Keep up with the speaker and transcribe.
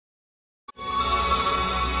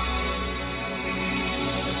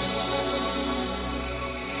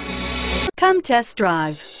Come test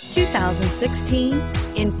drive 2016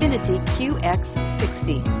 Infiniti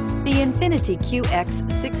QX60. The Infiniti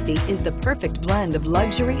QX60 is the perfect blend of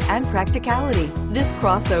luxury and practicality. This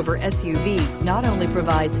crossover SUV not only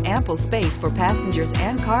provides ample space for passengers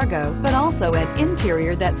and cargo, but also an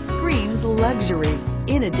interior that screams luxury.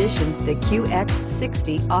 In addition, the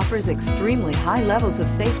QX60 offers extremely high levels of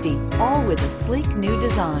safety, all with a sleek new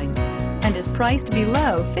design, and is priced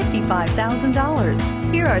below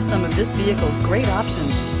 $55,000. Here are some of this vehicle's great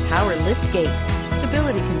options: power lift gate,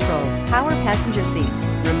 stability control, power passenger seat,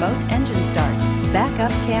 remote engine start,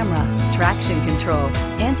 backup camera, traction control,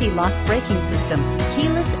 anti-lock braking system,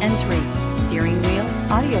 keyless entry, steering wheel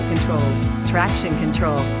audio controls, traction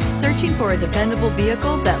control. Searching for a dependable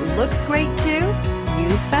vehicle that looks great too? You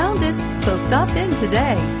found it, so stop in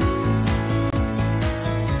today.